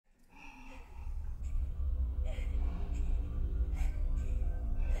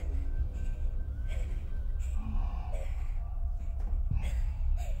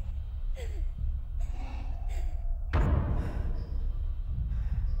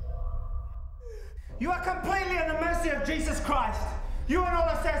You are completely at the mercy of Jesus Christ. You and all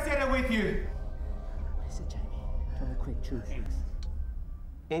associated with you. Listen, Jamie. Tell the quick truth.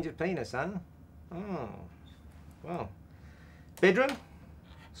 Injured penis, huh? Oh. Well. Bedroom?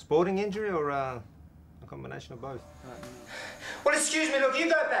 Sporting injury or a combination of both? Well, excuse me, look, you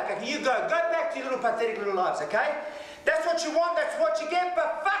go back, okay? You go. Go back to your little pathetic little lives, okay? That's what you want, that's what you get,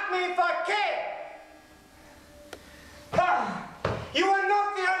 but fuck me if I care! Ah, you are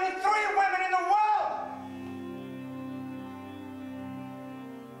not the only 3 women in the world!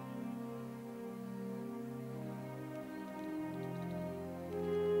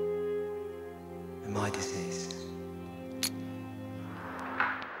 And my disease.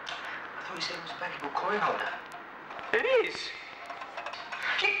 I thought you said it was a valuable coin holder. It is!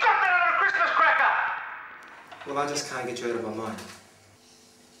 You got that out of a Christmas cracker! Well, I just can't get you out of my mind.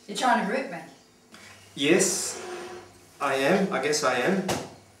 You're trying to root me? Yes, I am. I guess I am.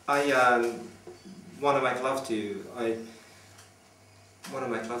 I want to make love to you. I want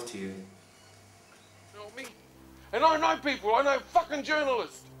to make love to you. Not me. And I know people. I know fucking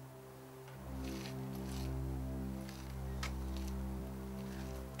journalists.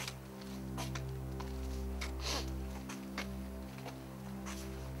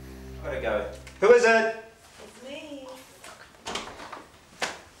 Gotta go. Who is it? It's me.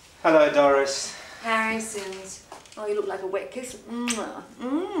 Hello, Doris. Harrison's. Oh, you look like a wet kiss.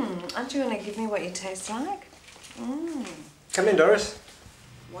 Aren't you going to give me what you taste like? Come in, Doris.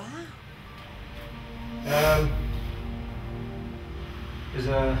 Wow. There's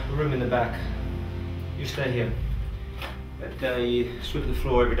a room in the back. You stay here. But you sweep the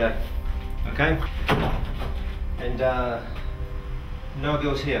floor every day. Okay? And no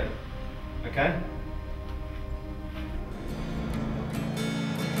girls here. Okay?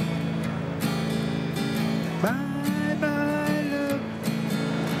 Bye bye love,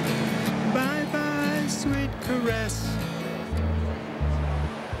 bye bye sweet caress.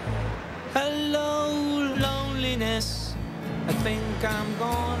 Hello loneliness, I think I'm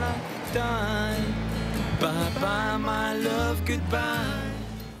gonna die. Bye bye my love, goodbye.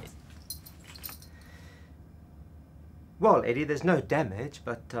 Well, Eddie, there's no damage,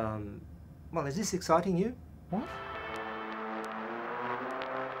 but well, is this exciting you? What?